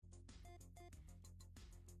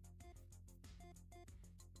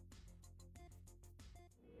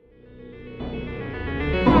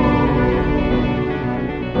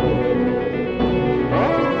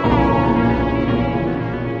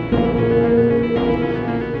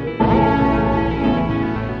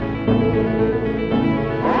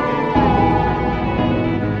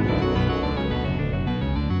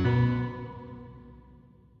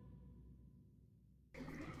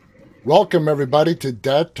Welcome, everybody, to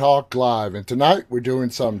Dead Talk Live. And tonight we're doing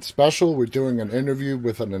something special. We're doing an interview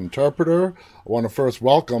with an interpreter. I want to first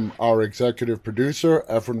welcome our executive producer,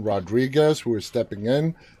 Efren Rodriguez, who is stepping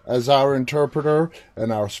in as our interpreter.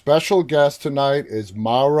 And our special guest tonight is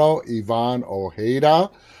Mauro Ivan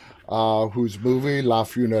Ojeda, whose movie La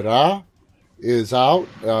Funeraria is out.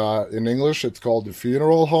 In English, it's called The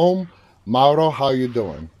Funeral Home. Mauro, how you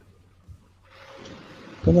doing?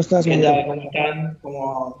 ¿Cómo estás, ¿Qué Mauro? tal?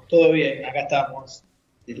 ¿Cómo están? Todo bien, acá estamos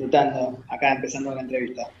disfrutando, acá empezando la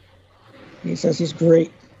entrevista. He says he's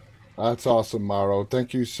great. That's awesome, Mauro.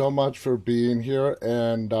 Thank you so much for being here.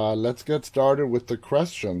 And let's get started with the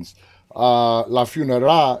questions. La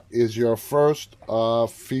Funeraria is your first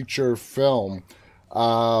feature film.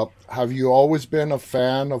 Have you always been a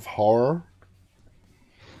fan of horror?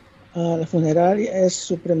 La Funeraria es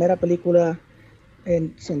su primera película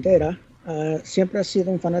entera. ¿Siempre has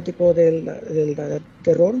sido un fanático del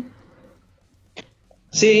terror?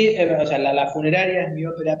 Sí, o sea, la Funeraria es mi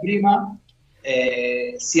ópera prima.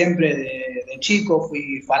 Siempre de chico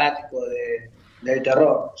fui fanático del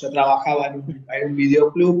terror. Yo trabajaba en un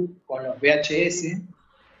videoclub con los VHS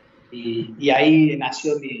y ahí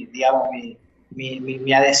nació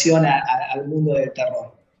mi adhesión al mundo del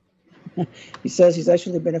terror. He says he's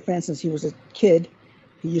actually been a fan since he was a kid.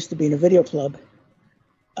 He used to be in a video club.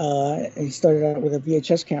 He started out with a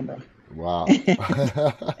VHS camera. Wow.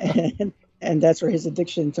 and that's where his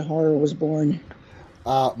addiction to horror was born.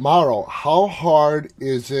 Mauro, how hard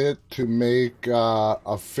is it to make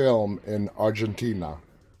a film in Argentina?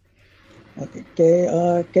 Okay.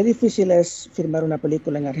 ¿Qué difícil es filmar una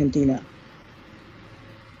película en Argentina?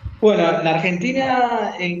 Bueno, en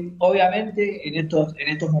Argentina, obviamente, en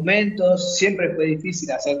estos momentos siempre fue difícil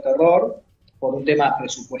hacer terror por un tema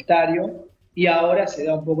presupuestario. Y ahora se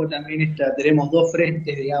da un poco también, tenemos dos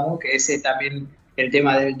frentes, digamos, que es también el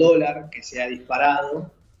tema del dólar, que se ha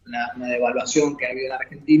disparado, una devaluación que ha habido en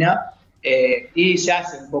Argentina, y ya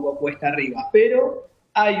se un poco cuesta arriba. Pero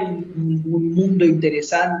hay un mundo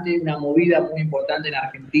interesante, una movida muy importante en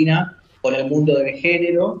Argentina con el mundo del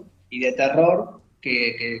género y de terror,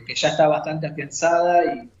 que ya está bastante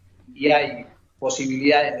afianzada y hay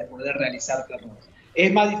posibilidades de poder realizar terror.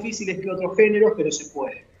 Es más difícil que otros géneros, pero se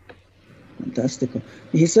puede. Fantastic.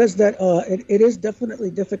 He says that it is definitely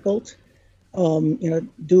difficult,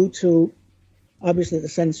 due to obviously the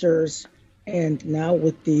censors, and now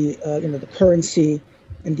with the the currency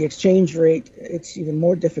and the exchange rate, it's even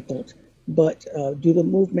more difficult. But due to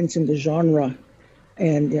movements in the genre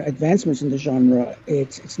and advancements in the genre,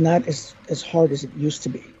 it's not as hard as it used to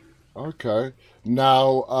be. Okay.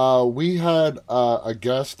 Now, we had a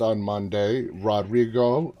guest on Monday,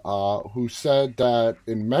 Rodrigo, who said that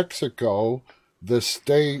in Mexico, the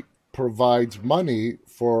state provides money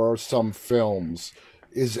for some films.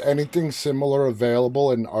 Is anything similar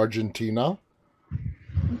available in Argentina?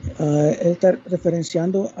 Él está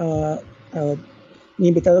referenciando a mi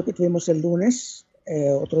invitado que tuvimos el lunes,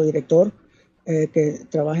 otro director que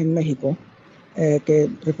trabaja en México, que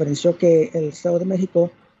referenció que el Estado de México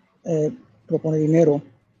propone dinero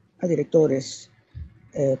a directores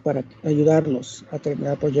para ayudarlos a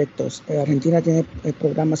terminar proyectos. ¿Argentina tiene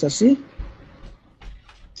programas así?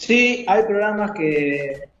 Sí, hay programas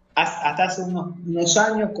que hasta hace unos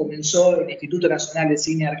años comenzó el Instituto Nacional de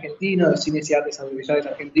Cine Argentino, de Cines y Artes Audiovisuales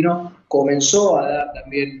Argentino, comenzó a dar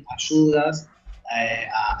también ayudas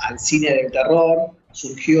al cine del terror.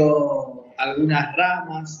 Surgió algunas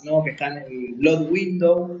ramas, ¿no?, que están en el Blood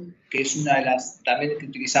Window, que es una de las también que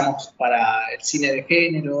utilizamos para el cine de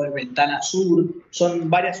género, el Ventana Sur. Son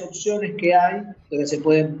varias opciones que hay donde se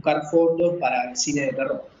pueden buscar fondos para el cine de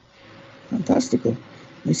terror. Fantástico.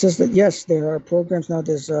 He says that yes, there are programs now.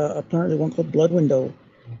 There's apparently one called Blood Window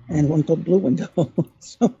and one called Blue Window.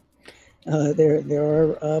 So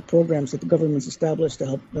there are programs that the government's established to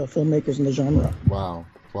help filmmakers in the genre.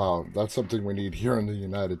 Wow, that's something we need here in the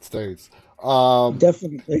United States.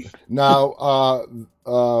 Definitely. Now,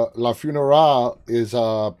 La Funeraria is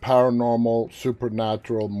a paranormal,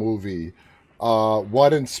 supernatural movie.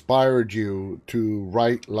 What inspired you to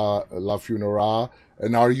write La Funeraria?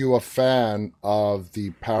 And are you a fan of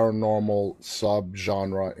the paranormal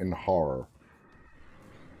subgenre in horror?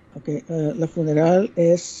 Okay, La Funeraria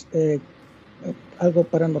es algo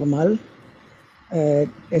paranormal.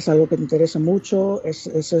 ¿Es algo que te interesa mucho?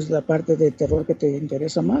 ¿Esa es la parte de terror que te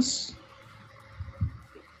interesa más?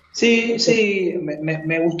 Sí,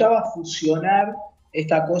 me gustaba fusionar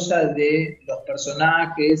esta cosa de los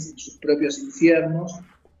personajes, sus propios infiernos,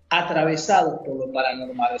 atravesados por lo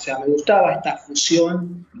paranormal. O sea, me gustaba esta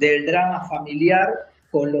fusión del drama familiar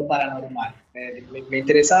con lo paranormal. Me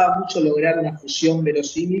interesaba mucho lograr una fusión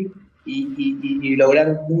verosímil y lograr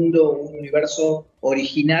un mundo, un universo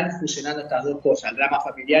original fusionando estas dos cosas, el drama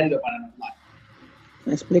familiar y lo paranormal.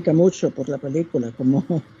 Me explica mucho por la película, como,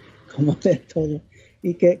 como de todo.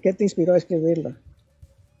 ¿Y qué te inspiró a escribirla?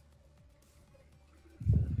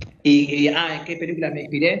 ¿En qué película me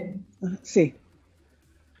inspiré? Sí.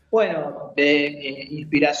 Bueno, de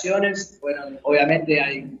inspiraciones, bueno, obviamente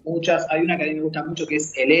hay muchas, hay una que a mí me gusta mucho que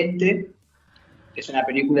es El Ente, que es una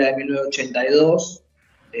película de 1982.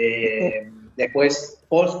 Después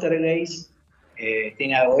Poltergeist,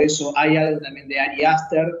 tiene algo de eso. Hay algo también de Ari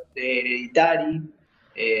Aster, de Hereditary,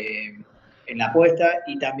 en la apuesta,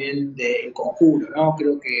 y también de El Conjuro, ¿no?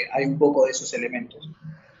 Creo que hay un poco de esos elementos.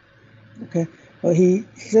 Okay. Well, he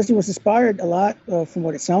says he was inspired a lot from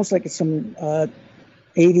what it sounds like. It's some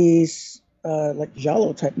 80s like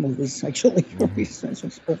giallo type movies, actually. He's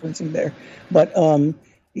referencing there, but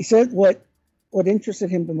he said what interested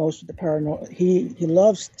him the most with the paranormal. He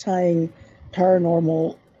loves tying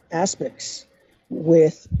paranormal aspects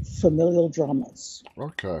with familial dramas.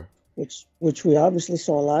 Okay. Which we obviously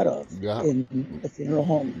saw a lot of in the funeral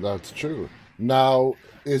home. That's true. Now,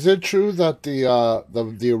 is it true that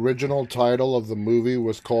the original title of the movie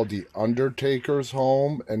was called The Undertaker's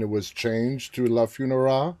Home and it was changed to La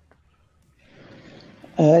Funeral?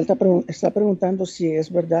 Él está preguntando si es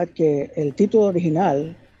verdad que el título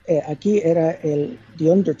original aquí era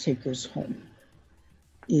The Undertaker's Home.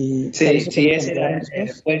 Sí,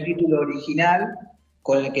 ese fue el título original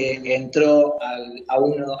con el que entró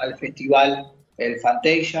al festival el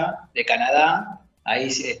Fantasia de Canadá. Ahí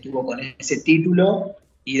estuvo con ese título,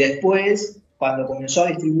 y después, cuando comenzó a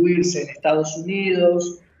distribuirse en Estados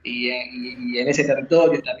Unidos y en ese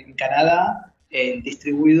territorio, también en Canadá, el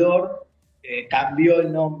distribuidor cambió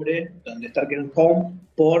el nombre, donde está el Home,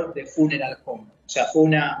 por The Funeral Home. O sea, fue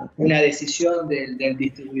una decisión del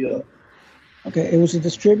distribuidor. Okay, it was a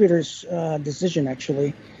distributor's decision,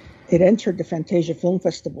 actually. It entered the Fantasia Film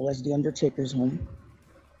Festival as The Undertaker's Home.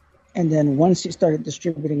 And then once it started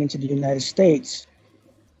distributing into the United States,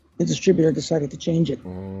 the distributor decided to change it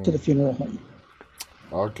to The Funeral Home.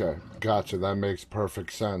 Okay, gotcha. That makes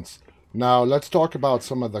perfect sense. Now, let's talk about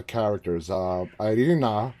some of the characters.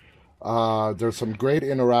 Irina, there's some great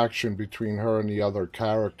interaction between her and the other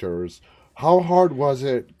characters. How hard was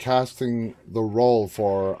it casting the role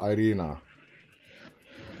for Irina?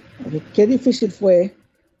 Okay. ¿Qué difícil fue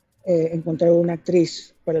encontrar una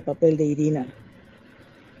actriz para el papel de Irina?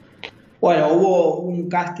 Bueno, hubo un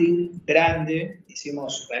casting grande,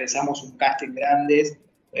 realizamos un casting grande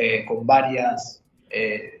con varios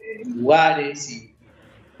lugares y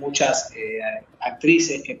muchas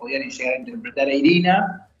actrices que podían llegar a interpretar a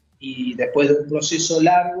Irina, y después de un proceso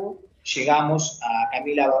largo llegamos a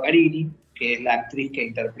Camila Baccarini, que es la actriz que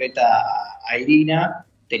interpreta a Irina.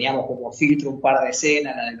 Teníamos como filtro un par de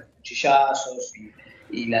escenas, la de los cuchillazos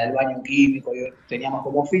y la del baño químico, teníamos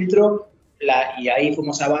como filtro. Y ahí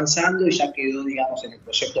fuimos avanzando y ya quedó, digamos, en el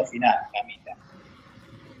proyecto final, Camila.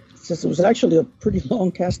 So it was actually a pretty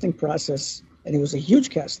long casting process, and it was a huge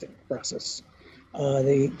casting process.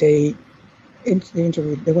 They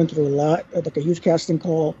went through a lot, like a huge casting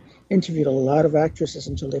call, interviewed a lot of actresses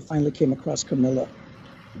until they finally came across Camilla.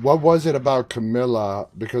 What was it about Camilla?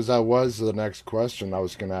 Because that was the next question I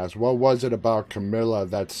was going to ask. What was it about Camilla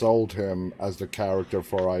that sold him as the character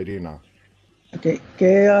for Irina? Okay.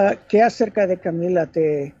 ¿Qué acerca de Camila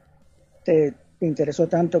te interesó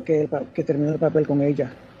tanto que terminó el papel con ella?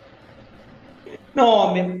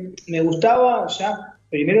 No, me gustaba,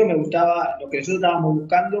 primero me gustaba lo que nosotros estábamos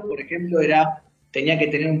buscando. Por ejemplo, tenía que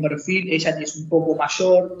tener un perfil. Ella es un poco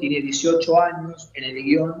mayor, tiene 18 años en el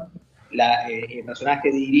guión. El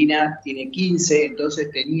personaje de Irina tiene 15, entonces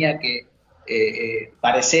tenía que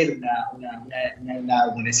parecer una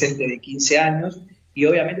adolescente de 15 años. Y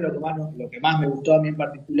obviamente lo que más me gustó a mí en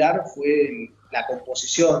particular fue la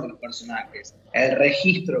composición de los personajes, el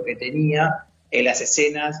registro que tenía en las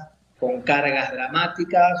escenas con cargas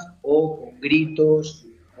dramáticas o con gritos,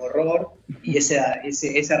 horror, y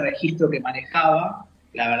ese registro que manejaba,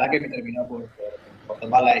 la verdad que me terminó por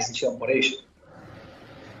tomar la decisión por ello.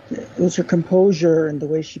 It was her composure and the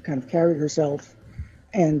way she kind of carried herself,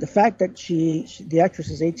 and the fact that the actress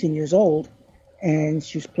is 18 years old, and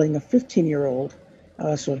she's playing a 15-year-old.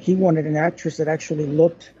 So he wanted an actress that actually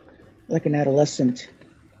looked like an adolescent,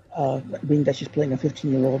 being that she's playing a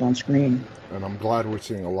 15-year-old on screen. And I'm glad we're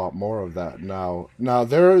seeing a lot more of that now. Now,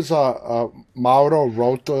 there's Mauro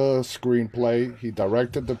wrote the screenplay. He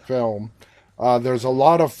directed the film. There's a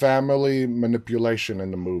lot of family manipulation in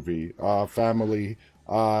the movie, family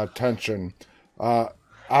tension.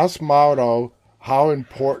 Ask Mauro how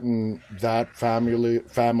important that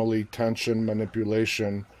family tension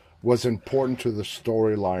manipulation was important to the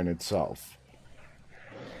storyline itself?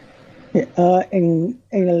 En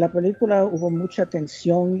la película hubo mucha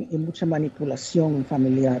tensión y mucha manipulación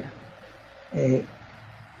familiar. Eh,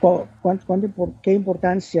 ¿Qué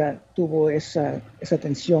importancia tuvo esa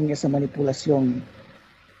tensión y esa manipulación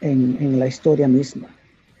en la historia misma?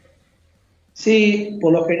 Sí,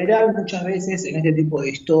 por lo general muchas veces en este tipo de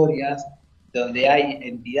historias donde hay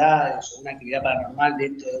entidades o una actividad paranormal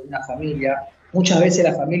dentro de una familia, muchas veces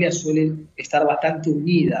la familia suele estar bastante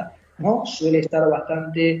unida, ¿no? Suele estar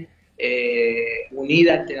bastante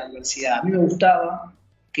unida ante la adversidad. A mí me gustaba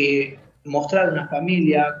que mostrar una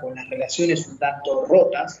familia con las relaciones un tanto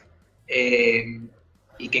rotas eh,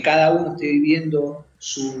 y que cada uno esté viviendo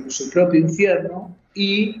su propio infierno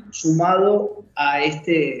y sumado a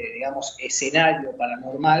este, digamos, escenario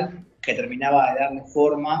paranormal que terminaba de darle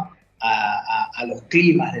forma a los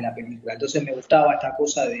climas de la película. Entonces me gustaba esta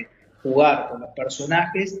cosa de jugar con los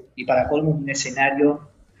personajes y para colmo un escenario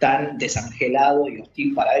tan desangelado y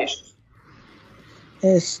hostil para ellos.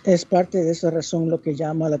 Es parte de esa razón lo que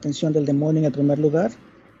llama la atención del demonio en el primer lugar.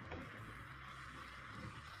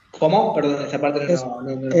 ¿Cómo? Perdón, esa parte Es, no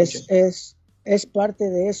lo es, escuché. es parte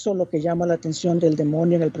de eso lo que llama la atención del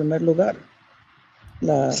demonio en el primer lugar.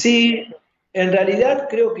 La, Sí, en realidad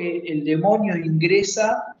creo que el demonio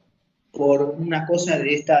ingresa por una cosa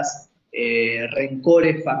de estas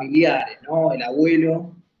rencores familiares, ¿no? El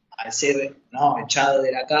abuelo, al ser, ¿no?, echado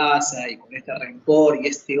de la casa y con este rencor y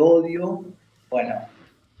este odio, bueno,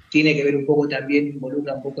 tiene que ver un poco también,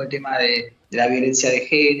 involucra un poco el tema de la violencia de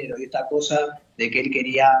género y esta cosa de que él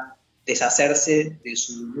quería deshacerse de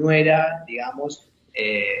su nuera, digamos,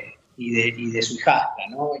 y de su hijastra,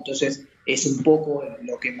 ¿no? Entonces es un poco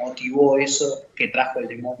lo que motivó eso que trajo el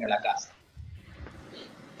demonio a la casa.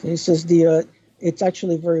 this is it's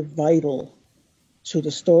actually very vital to the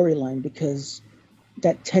storyline because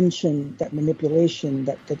that tension, that manipulation,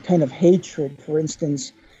 that kind of hatred, for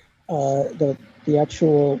instance, the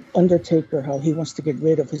actual Undertaker, how he wants to get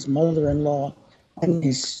rid of his mother-in-law and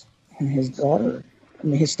his daughter, I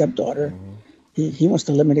mean his stepdaughter. Mm-hmm. He wants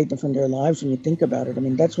to eliminate them from their lives. When you think about it, I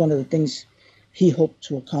mean that's one of the things he hoped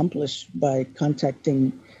to accomplish by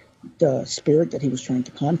contacting the spirit that he was trying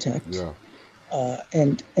to contact. Yeah.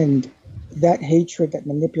 And that hatred, that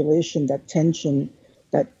manipulation, that tension,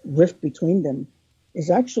 that rift between them is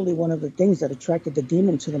actually one of the things that attracted the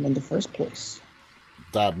demon to them in the first place.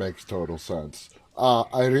 That makes total sense.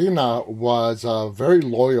 Irina was very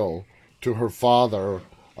loyal to her father,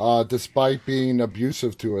 despite being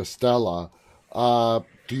abusive to Estella.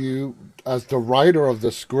 Do you, as the writer of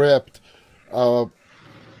the script, uh,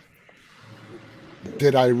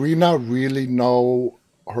 did Irina really know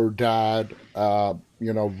her dad?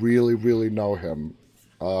 Really, really know him?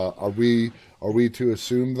 Are we to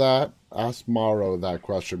assume that? Ask Mauro that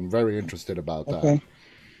question. Very interested about that. Okay.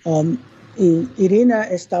 Y Irina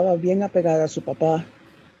estaba bien apegada a su papá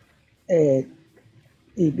eh,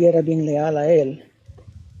 y era bien leal a él,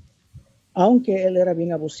 aunque él era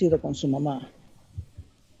bien abusivo con su mamá.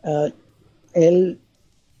 Él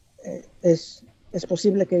es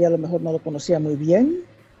posible que ella a lo mejor no lo conocía muy bien.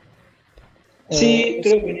 Sí,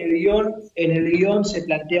 creo que en el guión se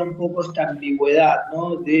plantea un poco esta ambigüedad,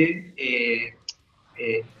 ¿no? De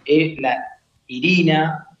la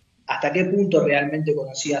Irina, hasta qué punto realmente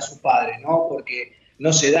conocía a su padre, ¿no? Porque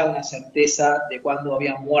no se da una certeza de cuándo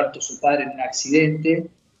había muerto su padre en un accidente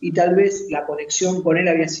y tal vez la conexión con él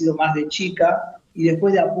había sido más de chica y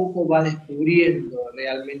después de a poco va descubriendo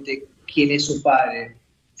realmente quién es su padre.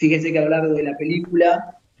 Fíjese que a lo largo de la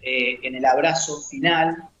película, en el abrazo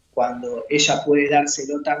final, cuando ella puede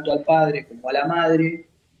dárselo tanto al padre como a la madre,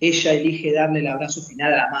 ella elige darle el abrazo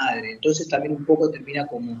final a la madre. Entonces también un poco termina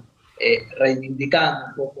como reivindicando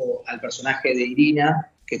un poco al personaje de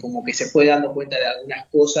Irina, que como que se fue dando cuenta de algunas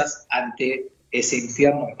cosas ante ese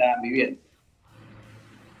infierno que estaban viviendo.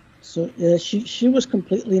 So she was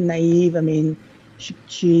completely naive. I mean,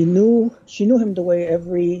 she knew him the way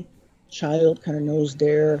every child kind of knows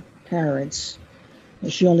their parents.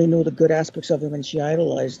 She only knew the good aspects of him and she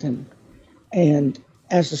idolized him. And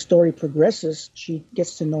as the story progresses, she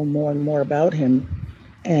gets to know more and more about him.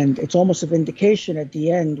 And it's almost a vindication at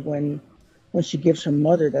the end when she gives her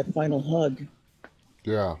mother that final hug.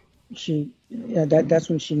 Yeah. That's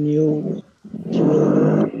when she really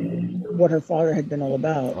knew what her father had been all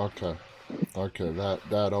about. Okay,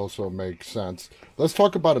 that also makes sense. Let's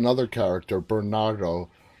talk about another character, Bernardo.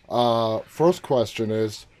 First question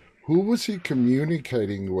is, who was he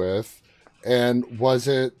communicating with, and was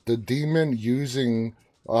it the demon using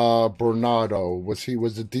Bernardo? Was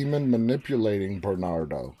the demon manipulating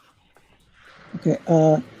Bernardo? Okay,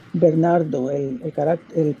 Bernardo,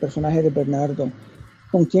 el personaje de Bernardo,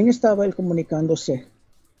 ¿con quién estaba él comunicándose?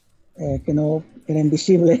 Que no era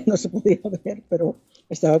invisible, no se podía ver, pero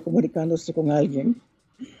estaba comunicándose con alguien.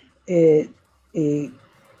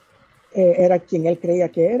 ¿Era quien él creía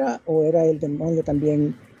que era o era el demonio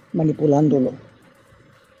también manipulándolo?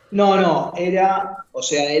 No,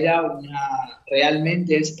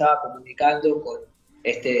 realmente él estaba comunicando con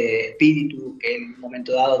este espíritu que en un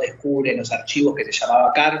momento dado descubre en los archivos que se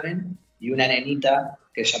llamaba Carmen y una nenita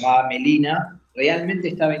que se llamaba Melina, realmente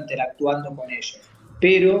estaba interactuando con ellos.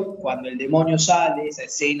 Pero cuando el demonio sale, esa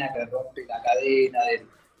escena que rompe la cadena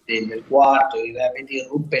del cuarto y realmente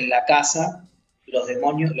irrumpe en la casa, los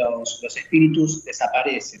demonios, los espíritus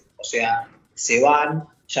desaparecen, o sea, se van,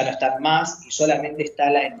 ya no están más y solamente está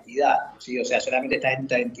la entidad, ¿sí? O sea, solamente está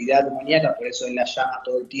esta entidad demoníaca, por eso él la llama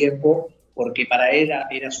todo el tiempo, porque para él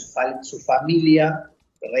era su familia,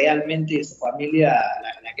 realmente su familia,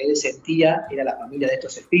 la que él sentía, era la familia de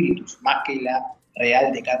estos espíritus, más que la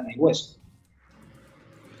real de carne y hueso.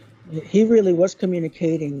 He really was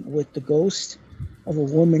communicating with the ghost of a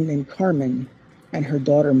woman named Carmen and her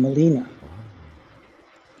daughter Melina.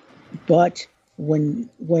 But when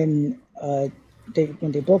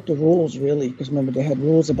they broke the rules, really, because remember they had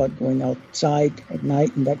rules about going outside at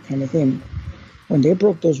night and that kind of thing. When they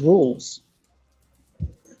broke those rules,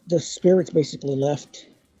 the spirits basically left,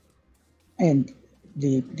 and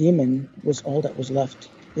the demon was all that was left.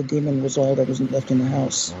 The demon was all that was left in the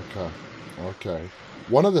house. Okay.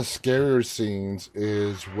 One of the scarier scenes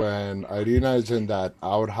is when Irina is in that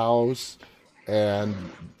outhouse and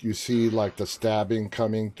you see like the stabbing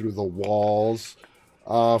coming through the walls.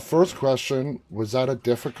 First question, was that a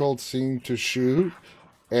difficult scene to shoot?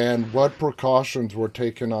 And what precautions were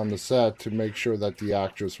taken on the set to make sure that the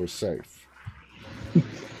actors were safe?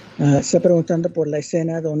 Está preguntando por la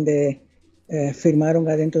escena donde firmaron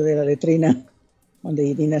adentro de la letrina, donde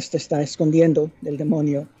Irina se está escondiendo del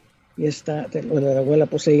demonio y está de la abuela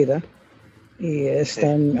poseída y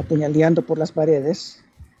están apuñaleando por las paredes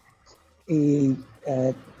y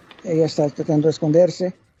ella está tratando de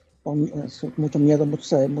esconderse con mucho miedo,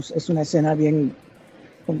 es una escena bien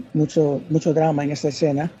con mucho drama en esta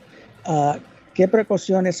escena. ¿Qué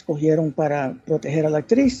precauciones cogieron para proteger a la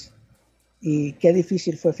actriz y qué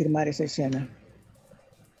difícil fue filmar esa escena?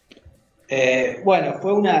 Bueno,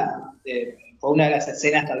 fue una de las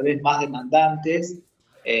escenas tal vez más demandantes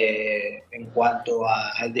en cuanto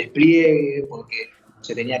al despliegue, porque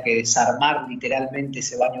se tenía que desarmar literalmente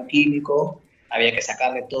ese baño químico, había que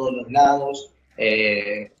sacarle todos los lados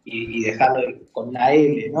y dejarlo con una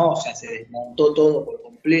L, ¿no? O sea, se desmontó todo por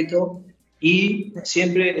completo y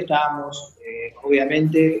siempre estábamos,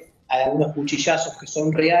 obviamente, hay algunos cuchillazos que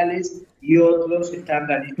son reales y otros están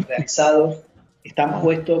realizados, están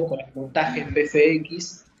puestos con el montaje en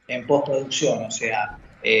VFX en postproducción, o sea,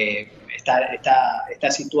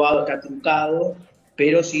 está situado, está trucado,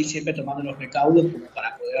 pero sí siempre tomando los recaudos como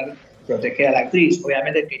para poder proteger a la actriz.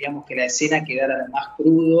 Obviamente queríamos que la escena quedara lo más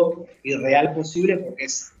crudo y real posible porque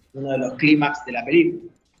es uno de los clímax de la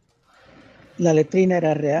película. ¿La letrina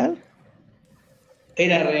era real?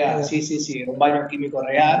 Era real, sí, era un baño químico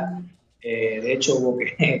real. De hecho hubo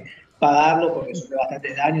que pagarlo porque sufrió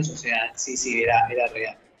bastantes daños, o sea, sí, era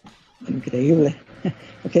real. Increíble.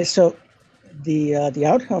 Okay, so the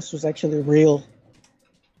outhouse was actually real,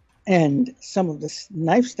 and some of the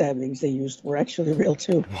knife stabbings they used were actually real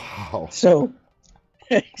too. Wow. So,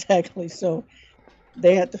 exactly. So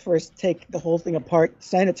they had to first take the whole thing apart,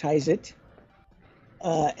 sanitize it,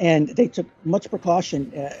 and they took much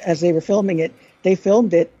precaution. As they were filming it, they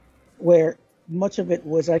filmed it where much of it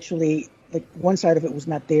was actually, like one side of it was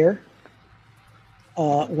not there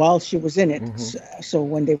while she was in it. Mm-hmm. So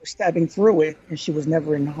when they were stabbing through it, and she was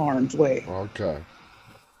never in harm's way. Okay.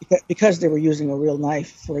 Because they were using a real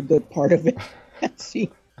knife for a good part of it. See?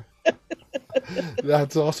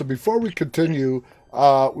 That's awesome. Before we continue,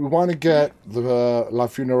 we want to get the La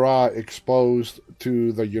Funeraria exposed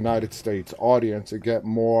to the United States audience and get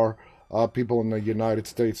more people in the United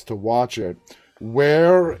States to watch it.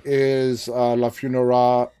 Where is La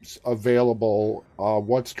Funeraria available?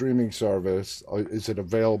 What streaming service is it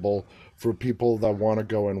available for people that want to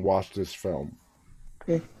go and watch this film?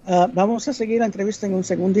 Okay. Vamos a seguir la entrevista en un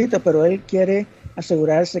segundito, pero él quiere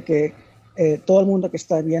asegurarse que todo el mundo que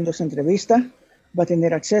está viendo esa entrevista va a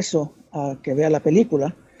tener acceso a que vea la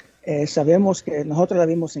película. Sabemos que nosotros la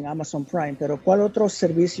vimos en Amazon Prime, pero ¿cuál otros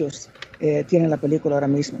servicios tiene la película ahora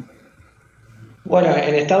mismo? Bueno,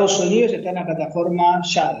 en Estados Unidos está en la plataforma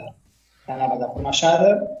Shudder.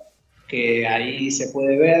 que ahí se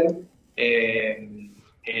puede ver.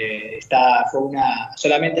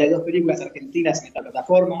 Solamente hay 2 películas argentinas en esta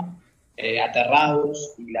plataforma,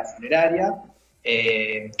 Aterrados y La Funeraria,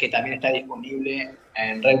 que también está disponible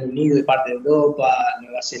en Reino Unido y parte de Europa,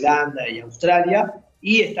 Nueva Zelanda y Australia,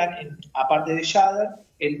 y están, aparte de Shudder,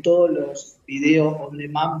 en todos los videos on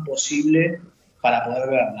demand posibles para poder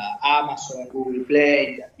verla. Amazon, Google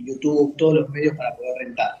Play, YouTube, todos los medios para poder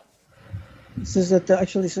rentar. It says that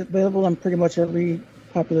actually it's available on pretty much every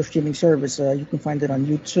popular streaming service. You can find it on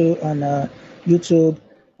YouTube,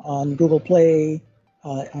 on Google Play,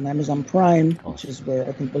 on Amazon Prime, which is where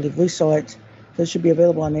I believe we saw it. So it should be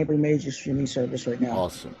available on every major streaming service right now.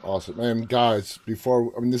 Awesome. And guys,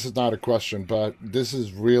 this is not a question, but this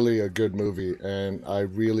is really a good movie, and I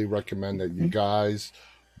really recommend that you guys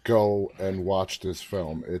go and watch this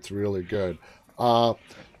film. It's really good.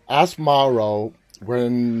 Ask Mauro,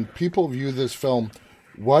 when people view this film,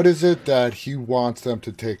 what is it that he wants them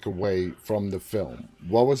to take away from the film?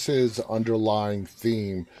 What was his underlying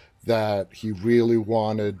theme that he really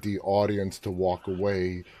wanted the audience to walk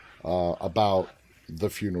away about the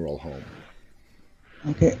funeral home?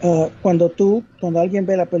 Okay. Cuando alguien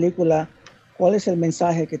ve la película, ¿cuál es el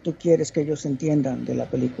mensaje que tú quieres que ellos entiendan de la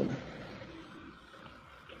película?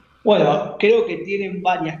 Bueno, creo que tienen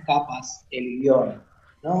varias capas el guión,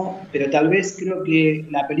 ¿no? Pero tal vez creo que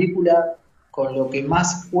la película, con lo que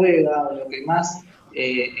más juega o lo que más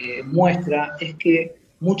muestra, es que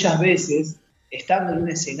muchas veces, estando en un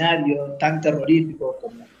escenario tan terrorífico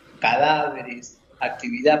como cadáveres,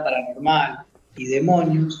 actividad paranormal y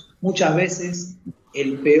demonios, muchas veces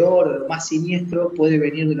el peor, lo más siniestro puede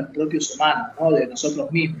venir de los propios humanos, ¿no? De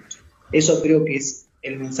nosotros mismos. Eso creo que es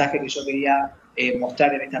el mensaje que yo quería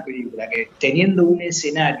mostrar en esta película, que teniendo un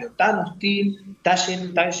escenario tan hostil, tan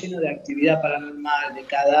lleno de actividad paranormal, de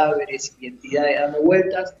cadáveres y entidades dando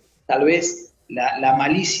vueltas, tal vez la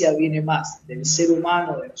malicia viene más del ser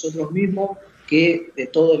humano, de nosotros mismos, que de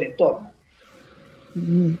todo el entorno.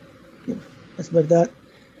 Es verdad.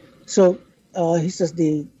 So he says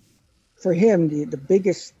for him the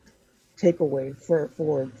biggest takeaway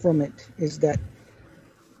from it is that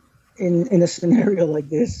in a scenario like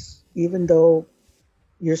this, even though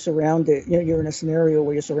you're surrounded, you're in a scenario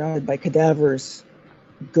where you're surrounded by cadavers,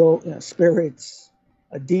 spirits,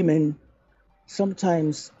 a demon,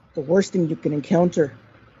 sometimes the worst thing you can encounter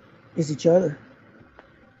is each other.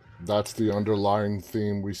 That's the underlying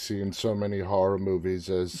theme we see in so many horror movies,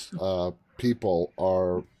 as people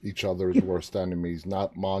are each other's worst enemies,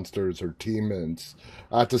 not monsters or demons.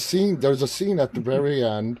 There's a scene at the very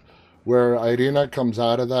end where Irina comes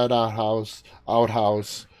out of that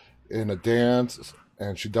outhouse in a dance,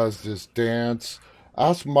 and she does this dance.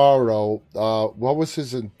 Ask Mauro, what was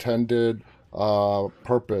his intended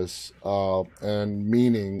purpose and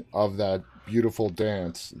meaning of that beautiful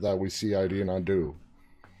dance that we see Irina do?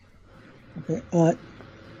 Okay.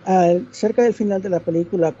 Cerca del final de la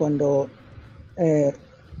película, cuando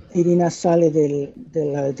Irina sale de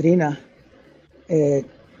la letrina,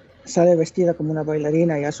 sale vestida como una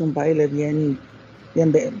bailarina y hace un baile bien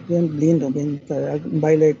lindo, un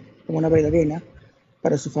baile como una bailarina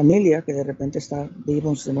para su familia, que de repente está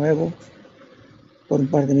vivos de nuevo por un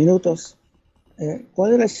par de minutos.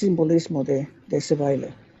 ¿Cuál era el simbolismo de ese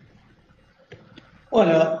baile?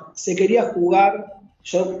 Bueno, se quería jugar.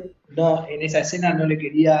 Yo en esa escena no le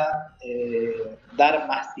quería dar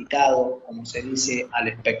masticado, como se dice, al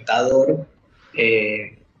espectador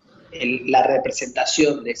la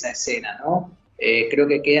representación de esa escena, ¿no? Creo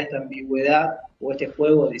que queda esta ambigüedad o este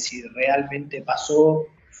juego de si realmente pasó,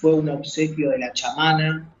 fue un obsequio de la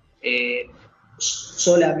chamana,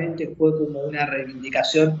 solamente fue como una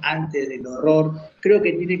reivindicación antes del horror. Creo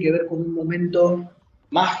que tiene que ver con un momento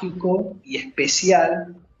mágico y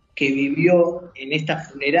especial que vivió en esta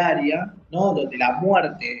funeraria, ¿no? Donde la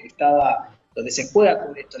muerte donde se juega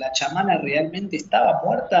con esto. ¿La chamana realmente estaba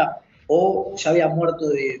muerta o ya había muerto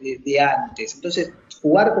de antes? Entonces,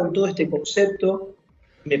 jugar con todo este concepto,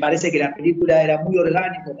 me parece que la película era muy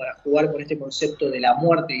orgánico para jugar con este concepto de la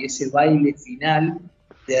muerte y ese baile final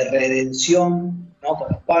de redención, ¿no?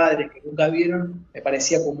 Con los padres que nunca vieron. Me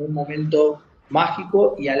parecía como un momento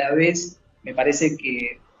mágico y a la vez me parece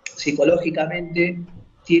que psicológicamente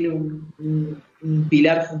tiene un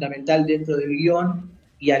pilar fundamental dentro del guión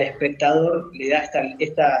y al espectador le da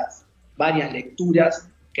estas varias lecturas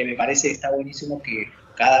que me parece que está buenísimo que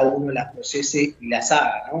cada uno las procese y las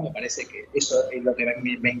haga, ¿no? Me parece que eso es lo que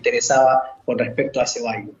me interesaba con respecto a ese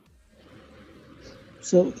baile.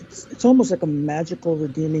 So it's almost like a magical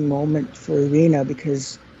redeeming moment for Irina,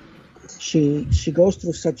 because she goes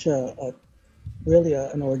through such an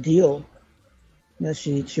ordeal. You know,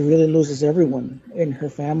 she really loses everyone in her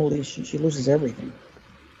family. She loses everything.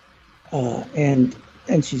 and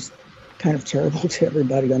she's kind of terrible to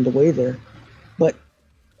everybody on the way there. But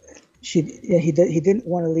he didn't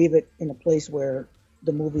want to leave it in a place where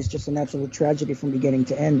the movie is just an absolute tragedy from beginning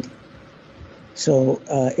to end. So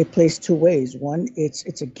it plays two ways. One,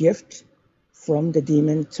 it's a gift from the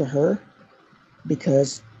demon to her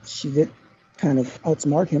because she did kind of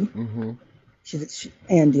outsmart him. Mm-hmm.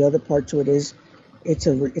 And the other part to it is it's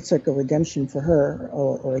like a redemption for her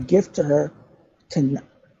or a gift to her,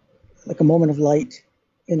 like a moment of light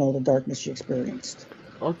in all the darkness she experienced.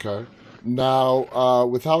 Okay. Now,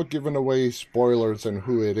 without giving away spoilers and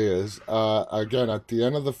who it is, again, at the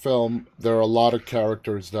end of the film, there are a lot of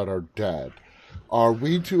characters that are dead. Are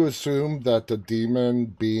we to assume that the demon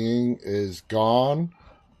being is gone,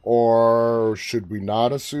 or should we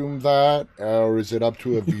not assume that, or is it up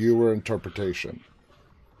to a viewer interpretation?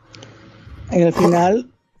 En el final,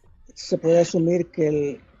 se puede asumir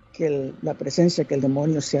que la presencia, que el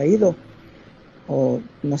demonio se ha ido, o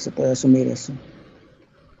no se puede asumir eso.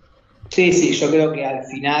 Sí, yo creo que al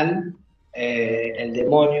final el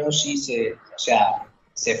demonio sí se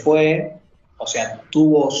fue, o sea,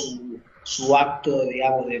 tuvo su acto,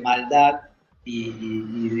 digamos, de maldad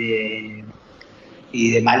y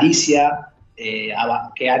de malicia,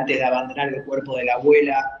 que antes de abandonar el cuerpo de la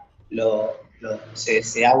abuela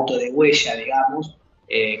se autodegüella, digamos,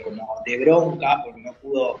 como de bronca, porque no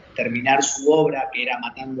pudo terminar su obra, que era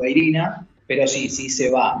matando a Irina, pero sí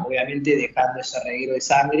se va, obviamente dejando ese reguero de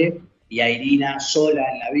sangre y a Irina sola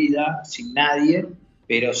en la vida, sin nadie,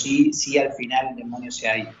 pero sí al final el demonio se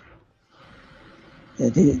ha ido.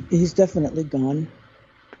 He's definitely gone.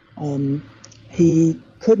 He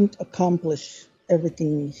couldn't accomplish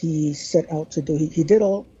everything he set out to do. He did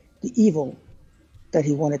all the evil that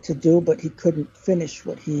he wanted to do, but he couldn't finish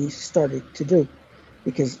what he started to do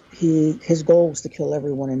because his goal was to kill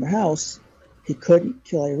everyone in the house. He couldn't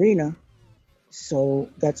kill Irina, so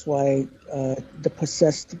that's why the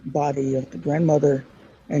possessed body of the grandmother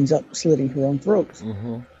ends up slitting her own throat.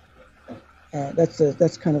 Mm-hmm.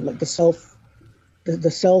 That's kind of like the self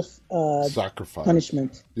sacrifice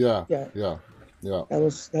punishment. Yeah. That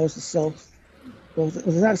was the self. Well, it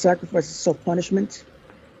was not a sacrifice; it's self punishment.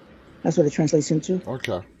 That's what it translates into.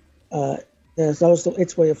 Okay. That was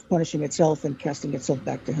its way of punishing itself and casting itself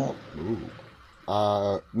back to hell. Ooh.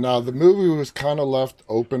 Now the movie was kind of left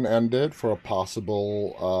open-ended for a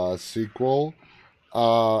possible sequel.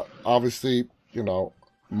 Obviously,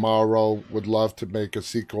 Mauro would love to make a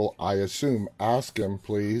sequel, I assume. Ask him,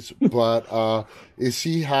 please. But is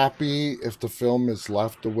he happy if the film is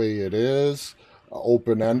left the way it is,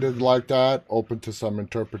 open-ended like that, open to some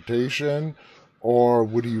interpretation? Or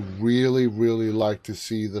would he really, really like to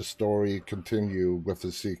see the story continue with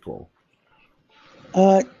a sequel?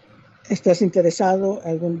 ¿Estás interesado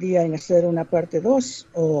algún día en hacer una parte 2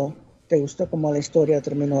 o te gustó como la historia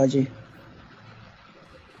terminó allí?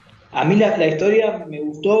 A mí la historia me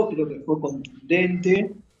gustó, creo que fue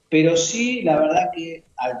contundente, pero sí, la verdad que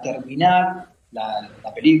al terminar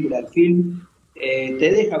la película, el film,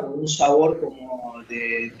 te deja con un sabor como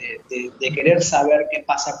de querer saber qué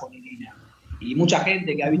pasa con Irina. Y mucha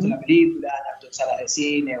gente que ha visto la película, tanto en salas de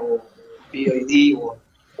cine o VOD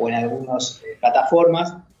o en algunas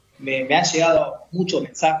plataformas, me han llegado muchos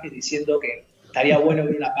mensajes diciendo que estaría bueno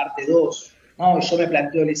ver la parte 2. No, yo me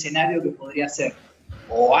planteo el escenario que podría ser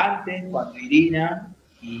o antes, cuando Irina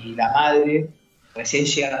y la madre recién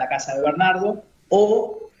llegan a la casa de Bernardo,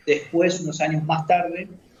 o después, unos años más tarde,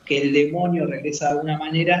 que el demonio regresa de alguna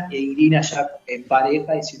manera e Irina ya en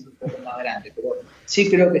pareja y siendo un poco más grande. Pero sí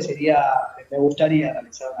creo que me gustaría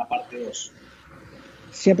realizar una parte 2.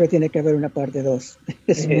 Siempre tiene que haber una parte 2.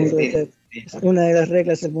 Es una de las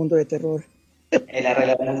reglas del mundo de terror. Es la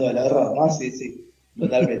regla del mundo del terror, ¿no? Sí,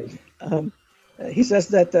 totalmente. He says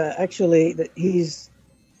that actually that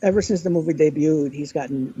ever since the movie debuted, he's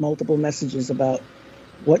gotten multiple messages about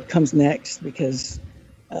what comes next because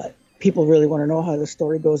people really want to know how the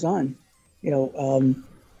story goes on.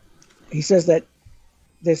 He says that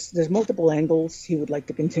there's multiple angles he would like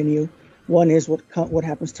to continue. One is what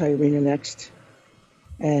happens to Irina next,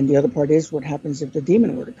 and the other part is what happens if the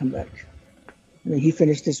demon were to come back. I mean, he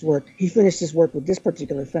finished his work with this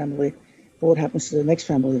particular family, but what happens to the next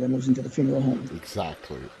family that moves into the funeral home?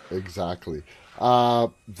 Exactly.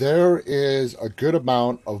 There is a good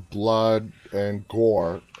amount of blood and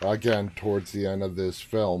gore, again, towards the end of this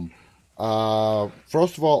film.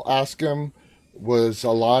 First of all, ask him, was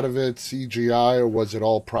a lot of it CGI or was it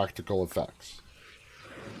all practical effects?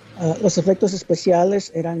 ¿Los efectos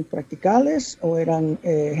especiales eran practicales o eran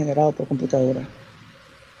generados por computadora?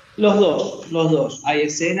 Los dos. Hay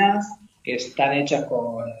escenas que están hechas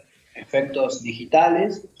efectos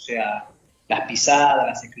digitales, o sea, las pisadas,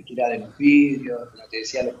 las escrituras de los vidrios, como te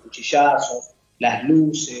decía, los cuchillazos, las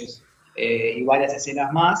luces y varias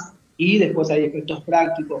escenas más. Y después hay efectos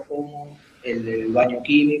prácticos como el del baño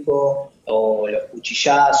químico o los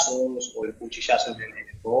cuchillazos o el cuchillazo en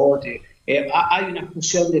el bote. Hay una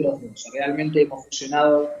fusión de los dos. Realmente hemos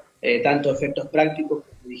fusionado tanto efectos prácticos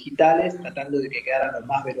como digitales, tratando de que quedaran lo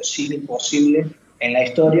más verosímil posible en la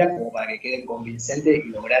historia, como para que queden convincentes y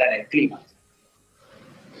lograran el clima.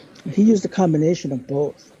 He used a combination of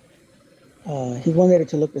both. He wanted it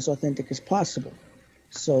to look as authentic as possible.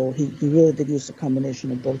 So he really did use a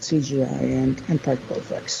combination of both CGI and practical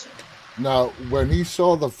effects. Now, when he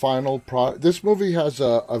saw the final this movie has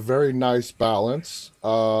a very nice balance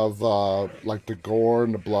of like the gore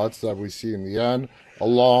and the bloods that we see in the end,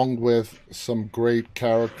 along with some great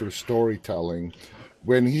character storytelling.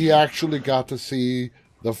 When he actually got to see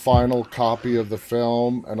the final copy of the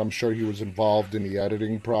film, and I'm sure he was involved in the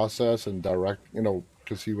editing process and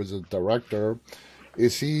because he was a director,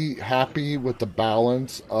 is he happy with the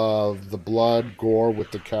balance of the blood, gore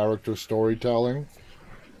with the character storytelling?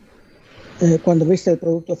 Cuando viste el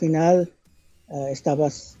producto final,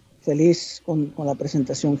 ¿estabas feliz con la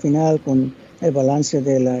presentación final, con el balance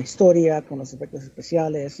de la historia, con los efectos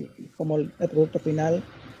especiales y cómo el producto final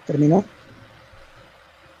terminó?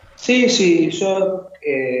 Sí, yo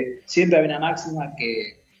siempre hay una máxima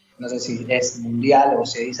que no sé si es mundial o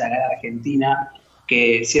se dice acá en Argentina,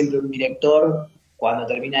 que siempre un director cuando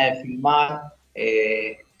termina de filmar,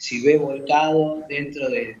 si ve volcado dentro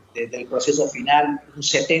del proceso final un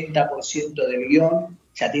 70% del guión,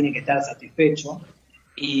 ya tiene que estar satisfecho.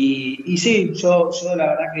 Y sí, yo la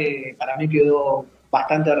verdad que para mí quedó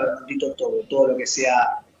bastante redondito todo lo que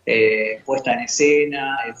sea puesta en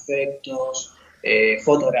escena, efectos,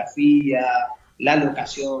 fotografía, la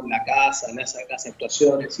locación, la casa, las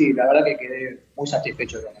actuaciones. Sí, la verdad que quedé muy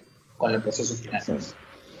satisfecho con el proceso final.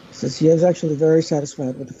 Says he is actually very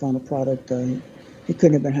satisfied with the final product. He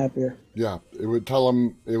couldn't have been happier. Yeah, it would tell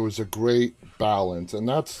him it was a great balance, and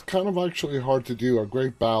that's kind of actually hard to do, a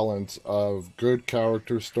great balance of good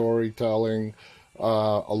character storytelling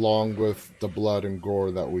along with the blood and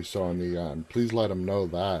gore that we saw in the end. Please let him know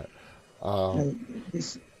that.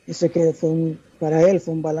 Dice que para él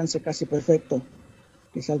fue un balance casi perfecto.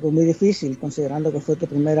 Es algo muy difícil, considerando que fue tu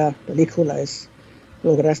primera película.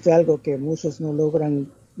 Lograste algo que muchos no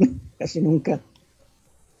logran casi nunca.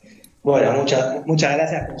 Bueno, muchas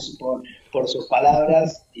gracias por sus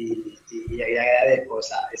palabras y agradezco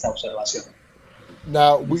esa observación.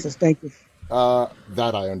 Now, thank you.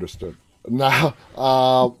 That I understood. Now,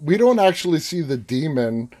 we don't actually see the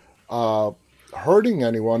demon hurting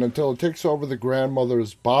anyone until it takes over the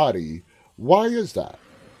grandmother's body. Why is that?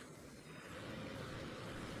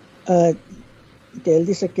 Él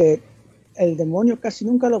dice que el demonio casi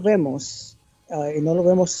nunca lo vemos y no lo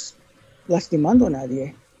vemos lastimando a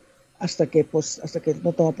nadie hasta que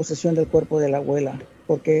no toma posesión del cuerpo de la abuela.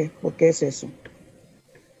 ¿Por qué es eso?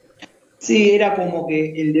 Sí, era como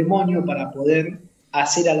que el demonio, para poder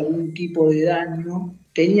hacer algún tipo de daño,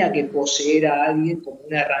 tenía que poseer a alguien como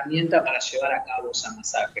una herramienta para llevar a cabo esa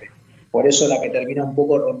masacre. Por eso la que termina un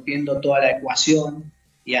poco rompiendo toda la ecuación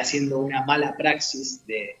y haciendo una mala praxis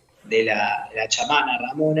de la chamana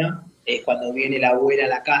Ramona, es cuando viene la abuela a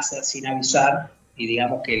la casa sin avisar y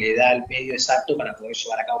digamos que le da el medio exacto para poder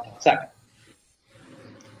llevar a cabo la masacre.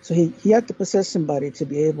 So he had to possess somebody to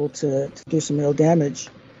be able to do some real damage,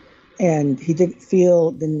 and he didn't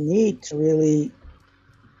feel the need to really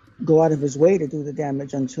go out of his way to do the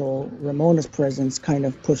damage until Ramona's presence kind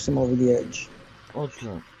of pushed him over the edge.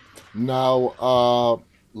 Okay. Now,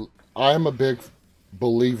 I am a big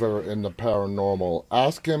believer in the paranormal.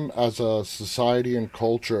 Ask him, as a society and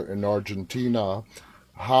culture in Argentina,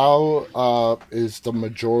 how is the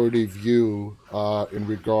majority view in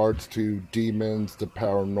regards to demons, the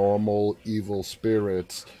paranormal, evil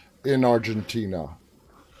spirits in Argentina?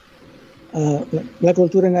 La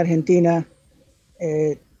cultura en Argentina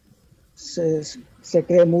se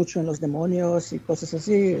cree mucho en los demonios y cosas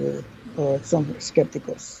así, o son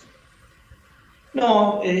escépticos.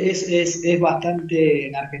 No, es bastante,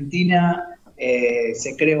 en Argentina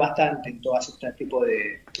se cree bastante en todo este tipo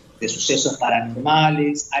de sucesos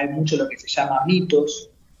paranormales. Hay mucho lo que se llama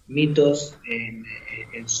mitos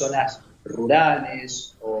en zonas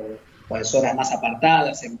rurales o en zonas más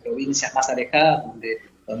apartadas, en provincias más alejadas,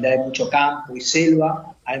 donde hay mucho campo y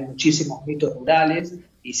selva, hay muchísimos mitos rurales.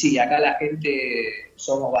 Y sí, acá la gente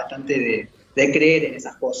somos bastante de creer en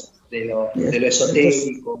esas cosas, de lo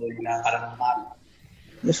esotérico, de la paranormal.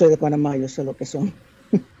 Yo soy de Panamá, yo sé lo que son.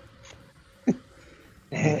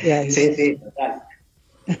 Sí, total.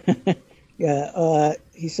 Yeah,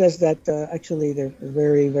 he says that actually they're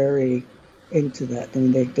very, very into that. I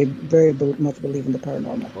mean, they very much believe in the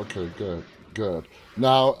paranormal. Okay, good, good.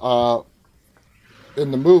 Now,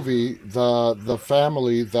 in the movie, the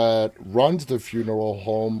family that runs the funeral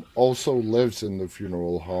home also lives in the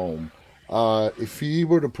funeral home. If he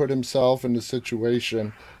were to put himself in the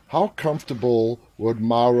situation, how comfortable would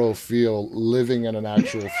Mauro feel living in an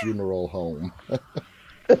actual funeral home?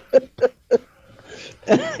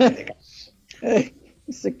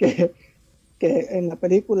 Dice que en la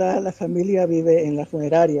película la familia vive en la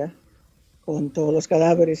funeraria con todos los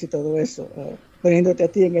cadáveres y todo eso. Poniéndote a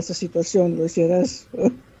ti en esa situación, ¿lo hicieras?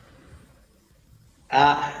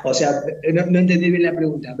 O sea, no entendí bien la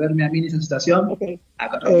pregunta. ¿Verme a mí en esa situación? Okay.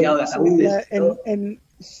 Rodeado de Sí, ataúdes y todo.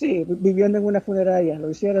 sí, viviendo en una funeraria,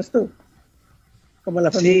 ¿lo hicieras tú? Como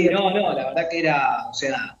la Sí, familia. no, la verdad que era, o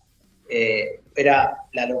sea, era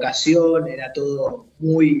la locación, era todo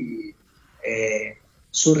muy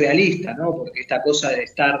surrealista, ¿no? Porque esta cosa de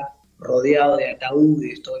estar rodeado de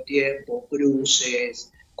ataúdes todo el tiempo,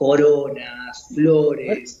 cruces, coronas,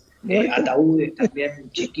 flores, Muerte. ataúdes también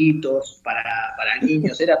chiquitos para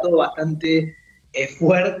niños, era todo bastante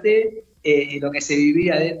fuerte en lo que se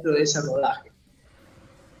vivía dentro de ese rodaje.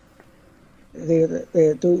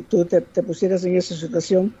 Tú te pusieras en esa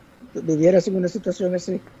situación, vivieras en una situación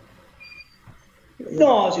así.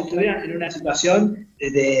 No, si estuvieran en una situación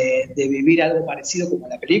de vivir algo parecido como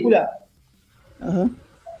la película, Ajá.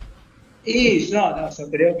 y no,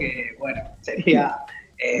 yo creo que, bueno, sería...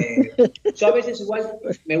 yo a veces igual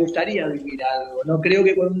me gustaría vivir algo, no creo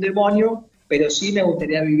que con un demonio, pero sí me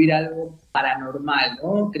gustaría vivir algo paranormal,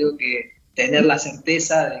 ¿no? Creo que tener la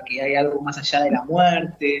certeza de que hay algo más allá de la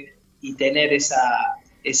muerte y tener esa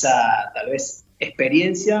tal vez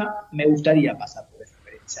experiencia, me gustaría pasar por esa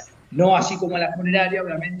experiencia. No así como en la funeraria,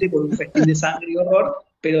 obviamente, con un festín de sangre y horror,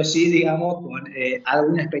 pero sí, digamos, con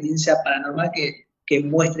alguna experiencia paranormal que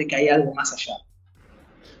muestre que hay algo más allá.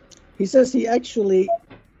 He says he actually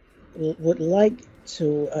would like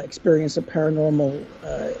to experience a paranormal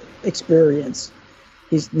experience.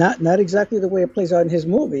 He's not exactly the way it plays out in his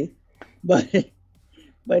movie, but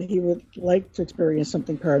he would like to experience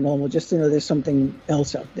something paranormal, just to know there's something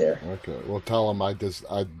else out there. Okay, well, tell him I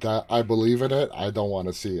believe in it. I don't want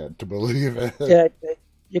to see it to believe it. Yeah,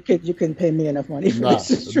 you can pay me enough money for No,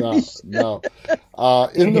 this. no.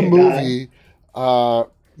 In the movie,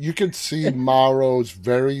 you can see Mauro's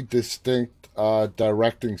very distinct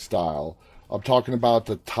directing style. I'm talking about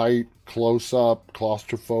the tight, close-up,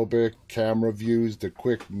 claustrophobic camera views, the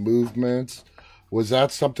quick movements. Was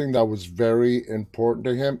that something that was very important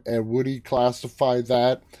to him? And would he classify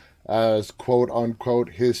that as quote unquote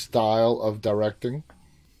his style of directing?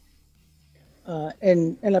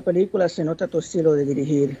 En la película se nota tu estilo de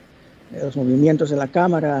dirigir, los movimientos de la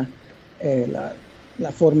cámara,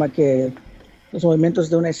 la forma que los movimientos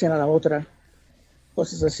de una escena a la otra,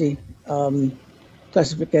 cosas así.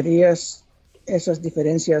 ¿Clasificarías esas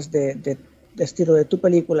diferencias de estilo de tu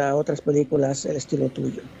película a otras películas, el estilo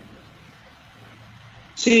tuyo?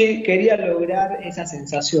 Sí, quería lograr esa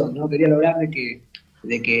sensación, ¿no? Quería lograr de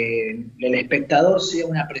que el espectador sea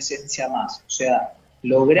una presencia más, o sea,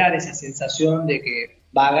 lograr esa sensación de que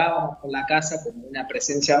vagábamos por la casa como una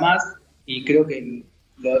presencia más, y creo que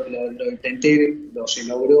lo intenté, se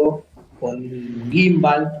logró con un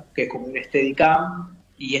gimbal, que es como un Steadicam,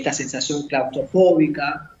 y esta sensación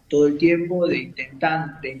claustrofóbica todo el tiempo de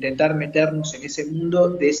intentar meternos en ese mundo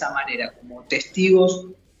de esa manera, como testigos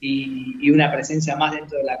y una presencia más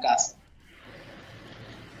dentro de la casa.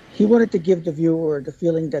 He wanted to give the viewer the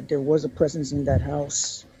feeling that there was a presence in that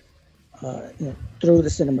house through the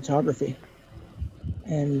cinematography.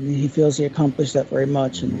 And he feels he accomplished that very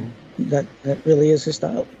much, and that really is his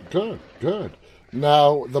style. Good, good.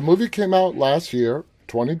 Now, the movie came out last year,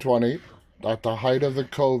 2020, at the height of the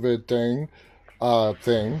COVID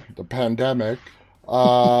the pandemic.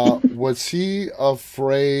 Was he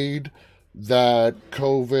afraid that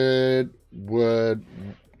COVID would,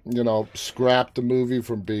 scrap the movie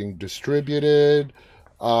from being distributed?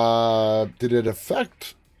 Did it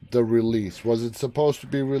affect the release? Was it supposed to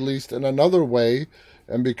be released in another way,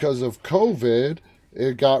 and because of COVID,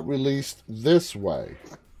 it got released this way?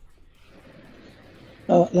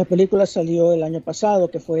 La película salió el año pasado,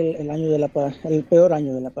 que fue el peor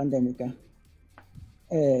año de la pandemia.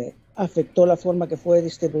 Afectó la forma que fue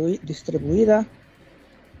distribuida,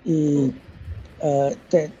 y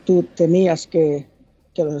tú temías que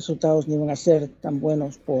los resultados no iban a ser tan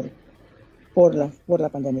buenos por la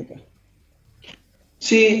pandemia.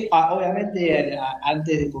 Sí, obviamente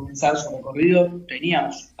antes de comenzar su recorrido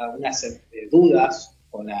teníamos algunas dudas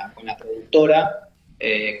con la productora,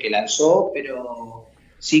 que lanzó, pero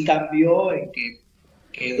sí cambió en que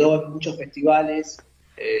quedó en muchos festivales,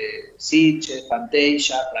 Sitges,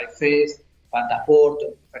 Fantasia, Pride Fest, Fantasport,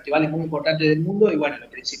 festivales muy importantes del mundo, y bueno, lo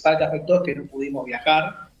principal que afectó es que no pudimos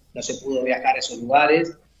viajar, no se pudo viajar a esos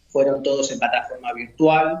lugares, fueron todos en plataforma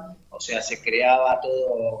virtual, o sea, se creaba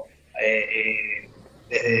todo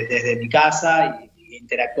desde mi casa y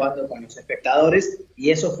interactuando con los espectadores, y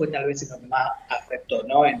eso fue tal vez lo que más afectó,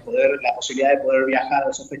 ¿no? En poder, la posibilidad de poder viajar a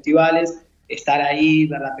esos festivales, estar ahí,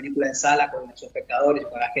 ver la película en sala con los espectadores,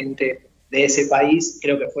 con la gente de ese país,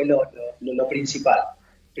 creo que fue lo principal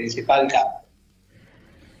cambio.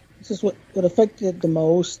 This is what affected the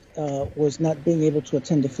most was not being able to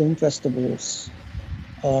attend the film festivals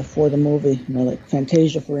for the movie. You know, like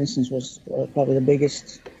Fantasia, for instance, was probably the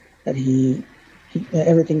biggest that he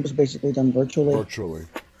everything was basically done virtually. Virtually.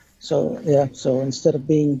 So yeah, so instead of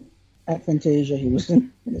being at Fantasia, he was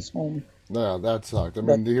in his home. Yeah, that sucked. I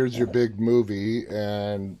mean, here's your big movie,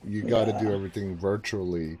 and you got to do everything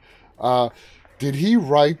virtually. Did he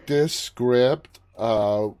write this script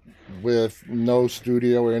with no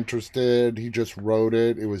studio interested? He just wrote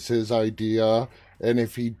it. It was his idea. And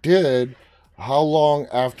if he did, how long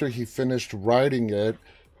after he finished writing it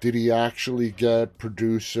did he actually get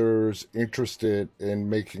producers interested in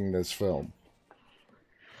making this film?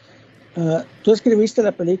 ¿Tú escribiste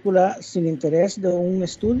la película sin interés de un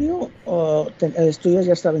estudio o el estudio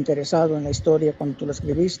ya estaba interesado en la historia cuando tú la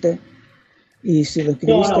escribiste? Y si lo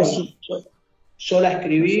escribiste... No, yo la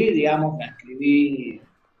escribí, digamos, la escribí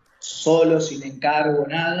solo, sin encargo,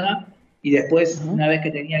 nada, y después, una vez que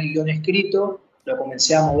tenía el guión escrito, lo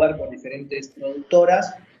comencé a mover con diferentes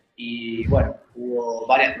productoras, y bueno, hubo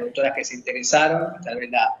varias productoras que se interesaron, tal vez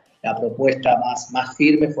la propuesta más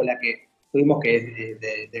firme fue la que fuimos, que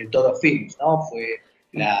es del Toro Films, ¿no? Fue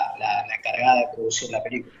la encargada de producir la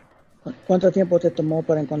película. ¿Cuánto tiempo te tomó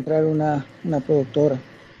para encontrar una productora?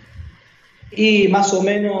 Y más o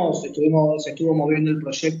menos se estuvo moviendo el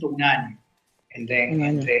proyecto un año,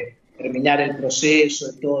 entre terminar el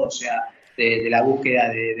proceso y todo, o sea, de la búsqueda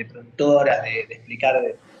de productoras, de explicar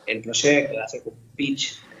el proyecto, de hacer un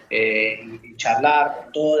pitch y charlar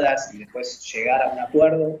con todas y después llegar a un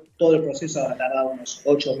acuerdo. Todo el proceso ha tardado unos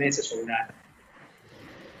 8 meses o un año.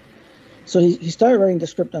 So he started writing the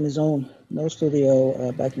script on his own, no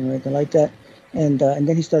studio backing or anything like that, and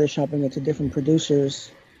then he started shopping it to different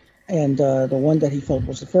producers, and the one that he felt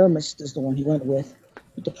was the firmest is the one he went with.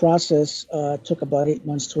 But the process took about 8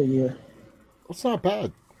 months to a year. That's not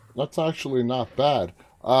bad. That's actually not bad.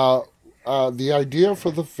 The idea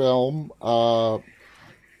for the film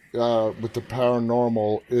with the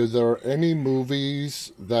paranormal, is there any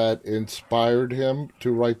movies that inspired him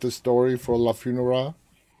to write the story for La Funeral?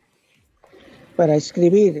 Para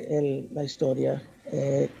escribir la historia,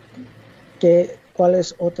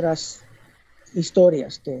 ¿cuáles otras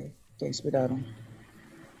historias te inspiraron?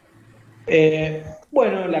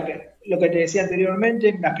 Bueno, lo que te decía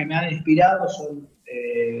anteriormente, las que me han inspirado son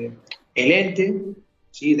El Ente,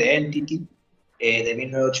 ¿sí? The Entity, de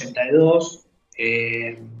 1982,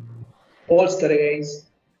 Poltergeist,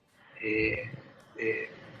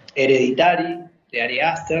 Hereditary, de Ari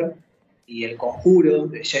Aster, y El Conjuro,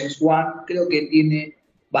 de James Wan. Creo que tiene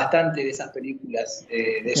bastante de esas películas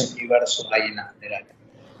de ese universo ahí en el área.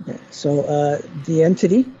 Okay. So, The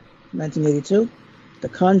Entity, 1982, The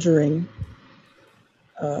Conjuring,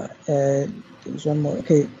 there's one more.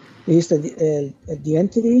 Okay, dijiste The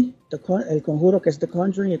Entity, El Conjuro, que es The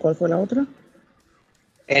Conjuring, ¿y cuál fue la otra?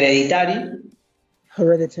 Hereditary.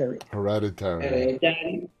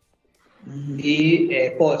 Y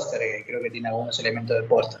Poltergeist, creo que tiene algunos elementos de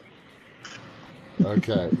Poltergeist.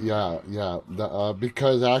 Okay, yeah.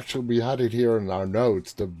 Because actually we had it here in our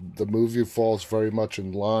notes. The movie falls very much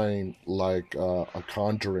in line like a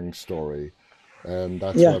Conjuring story, and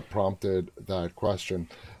that's what prompted that question.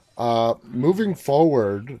 Moving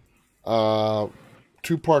forward,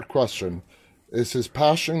 2-part question. Is his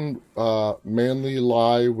passion mainly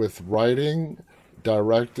lie with writing,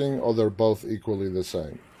 directing, or they're both equally the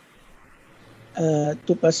same?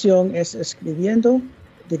 ¿Tu pasión es escribiendo,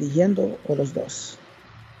 dirigiendo o los dos?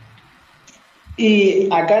 Y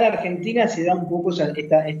acá en Argentina se da un poco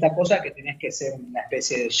esta cosa que tenés que ser una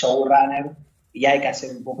especie de showrunner y hay que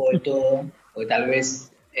hacer un poco de todo, porque tal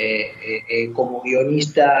vez como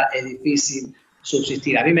guionista es difícil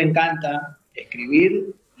subsistir. A mí me encanta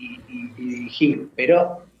escribir y dirigir,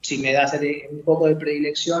 pero si me das un poco de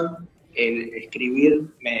predilección, el escribir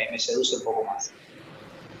me seduce un poco más.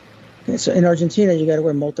 Okay, so in Argentina, you got to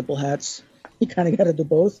wear multiple hats. You kind of got to do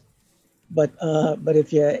both. But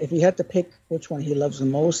if you had to pick which one he loves the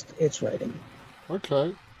most, it's writing.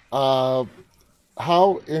 Okay.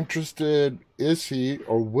 how interested is he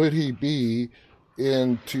or would he be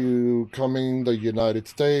into coming the United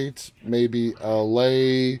States, maybe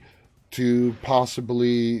LA, to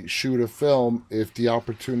possibly shoot a film if the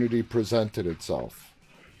opportunity presented itself?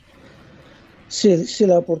 Si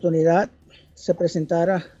la oportunidad se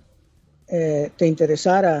presentara, ¿te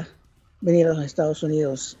interesara venir a los Estados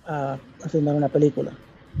Unidos a filmar una película?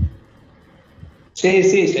 Sí,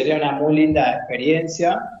 sí, sería una muy linda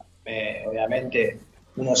experiencia. Obviamente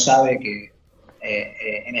uno sabe que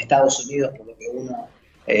en Estados Unidos, por lo que uno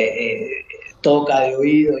toca de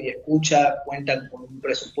oído y escucha, cuentan con un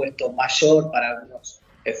presupuesto mayor para algunos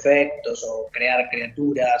efectos o crear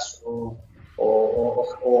criaturas o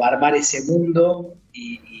armar ese mundo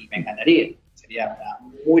y me encantaría. Sería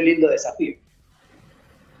un muy lindo desafío.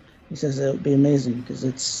 He says it would be amazing because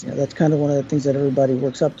that's kind of one of the things that everybody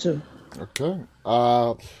works up to. Okay.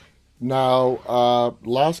 Now,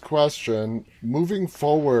 last question. Moving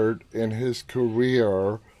forward in his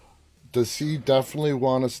career, does he definitely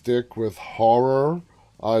want to stick with horror?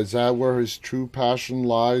 Is that where his true passion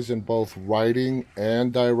lies in both writing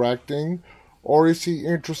and directing? Or is he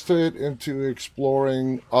interested into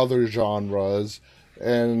exploring other genres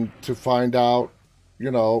and to find out,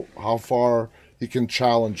 how far he can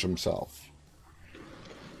challenge himself?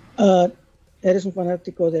 Uh, ¿Eres un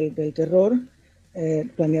fanático del terror?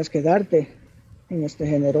 ¿Planeas quedarte en este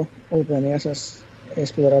género o planeas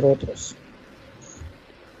explorar otros?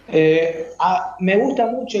 Me gusta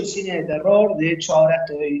mucho el cine de terror, de hecho ahora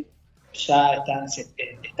ya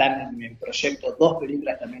están en mi proyecto dos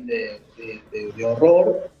películas también de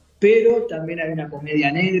horror, pero también hay una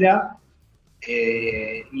comedia negra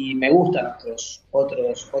y me gustan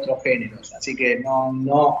otros géneros, así que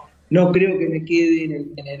no creo que me quede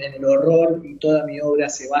en el horror y toda mi obra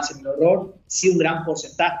se base en el horror, sí un gran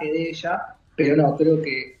porcentaje de ella, pero no, creo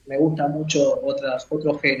que me gustan mucho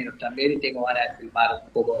otros géneros también y tengo ganas de filmar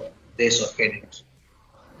un poco de esos géneros.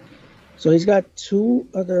 So he's got two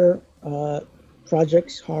other horror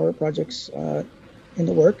projects in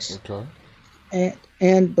the works. Okay.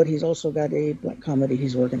 But he's also got a black comedy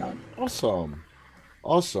he's working on. Awesome.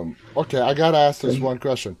 Okay, I gotta ask this one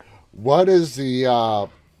question. What is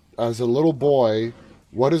as a little boy,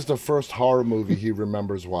 what is the first horror movie he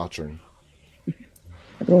remembers watching?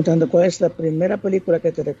 Preguntando cuál es la primera película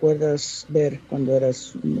que te recuerdas ver cuando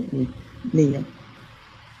eras un niño.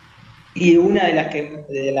 Y una de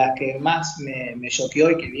las que más me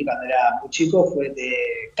choqueó y que vi cuando era muy chico fue de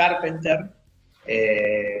Carpenter,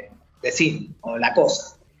 The Thing, o La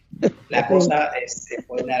Cosa. La Cosa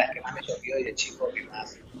fue una de las que más me choqueó y de chico que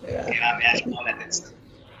más me ha llamado la atención.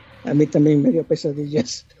 A mí también me dio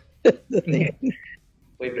pesadillas.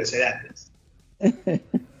 Muy impresionantes.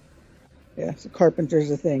 Yeah, so Carpenter's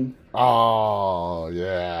The Thing. Oh,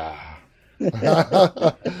 yeah.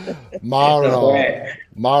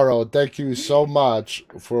 Mauro, thank you so much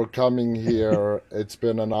for coming here. It's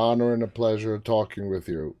been an honor and a pleasure talking with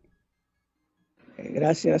you.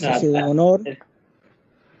 Gracias, ha sido un honor.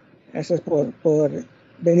 Gracias por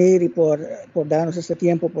venir y por darnos este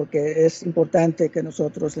tiempo, porque es importante que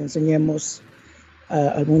nosotros le enseñemos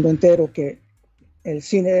al mundo entero que el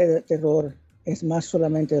cine de terror es más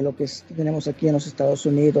solamente de lo que tenemos aquí en los Estados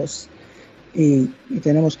Unidos y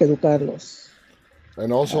tenemos que educarlos a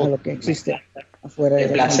lo que existe afuera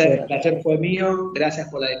de la frontera. El placer fue mío, gracias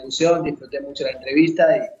por la discusión, disfruté mucho la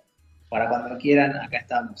entrevista y para cuando quieran acá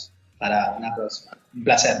estamos para una próxima. Un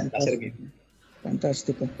placer mío.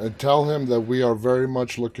 Fantástico. And tell him that we are very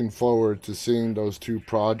much looking forward to seeing those two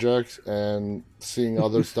projects and seeing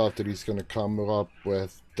other stuff that he's going to come up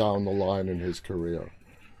with down the line in his career.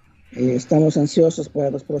 Y estamos ansiosos para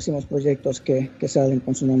los próximos proyectos que salen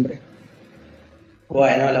con su nombre.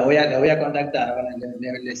 Bueno, lo voy a contactar. Bueno,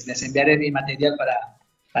 les enviaré mi material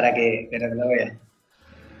para que lo vean.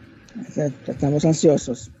 Estamos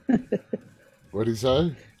ansiosos. What did he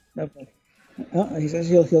say? He says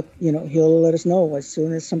he'll let us know as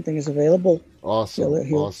soon as something is available. Awesome.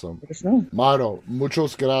 Awesome. Let us know. Mauro,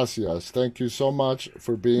 muchas gracias. Thank you so much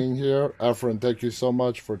for being here. Efren, thank you so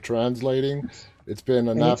much for translating. It's been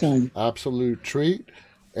an absolute treat.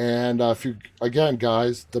 And again,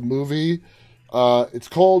 guys, the movie, it's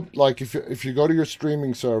called, like, if you go to your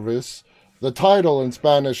streaming service, the title in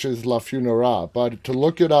Spanish is La Funeral, but to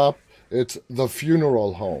look it up, it's The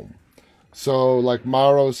Funeral Home. So, like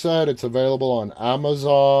Mauro said, it's available on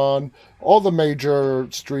Amazon, all the major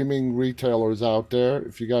streaming retailers out there.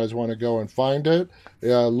 If you guys want to go and find it,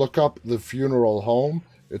 look up The Funeral Home.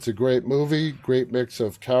 It's a great movie, great mix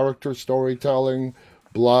of character storytelling,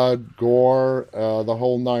 blood, gore, the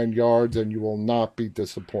whole 9 yards, and you will not be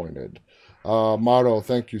disappointed. Maro,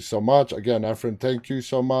 thank you so much. Again, Efren, thank you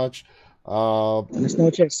so much. Buenas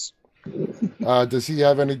noches. Does he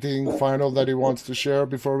have anything final that he wants to share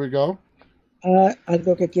before we go?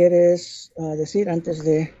 ¿Algo que quieres decir antes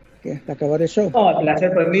de acabar el show? No, el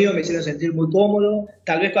placer fue mío, me hicieron sentir muy cómodo.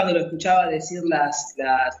 Tal vez cuando lo escuchaba decir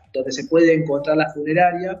donde se puede encontrar la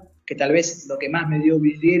funeraria, que tal vez lo que más me dio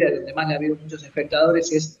vidriera, donde más le abrieron muchos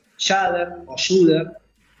espectadores, es Shudder,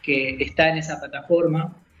 que está en esa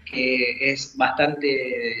plataforma, que es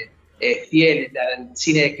bastante fiel al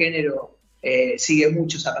cine de género, sigue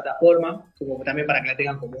mucho esa plataforma, como también para que la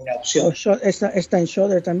tengan como una opción. Está en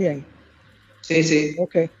Shudder también. Sí, sí.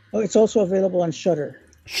 Okay. Oh, it's also available on Shudder.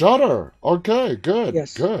 Shudder. Okay, good.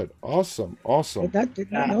 Yes. Good. Awesome.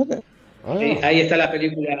 Did not know that. Ahí está la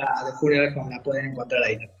película de Funeral Home, la pueden encontrar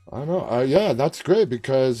ahí. I know. Yeah, that's great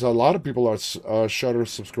because a lot of people are Shudder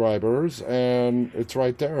subscribers, and it's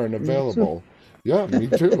right there and available. Yeah, me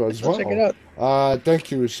too as well. Check it out.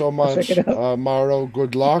 Thank you so much, Check it out. Maro.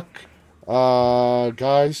 Good luck.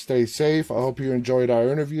 Guys, stay safe. I hope you enjoyed our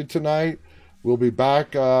interview tonight. We'll be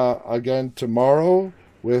back again tomorrow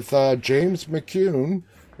with James McCune.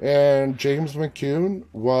 And James McCune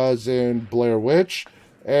was in Blair Witch.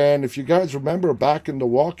 And if you guys remember back in The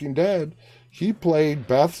Walking Dead, he played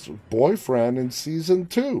Beth's boyfriend in season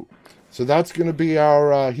 2. So that's going to be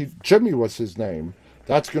our, Jimmy was his name.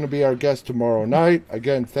 That's going to be our guest tomorrow night.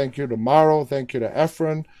 Again, thank you to Maro. Thank you to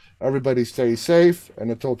Efren. Everybody stay safe. And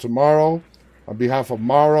until tomorrow, on behalf of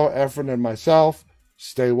Maro, Efren, and myself,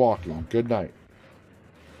 stay walking. Good night.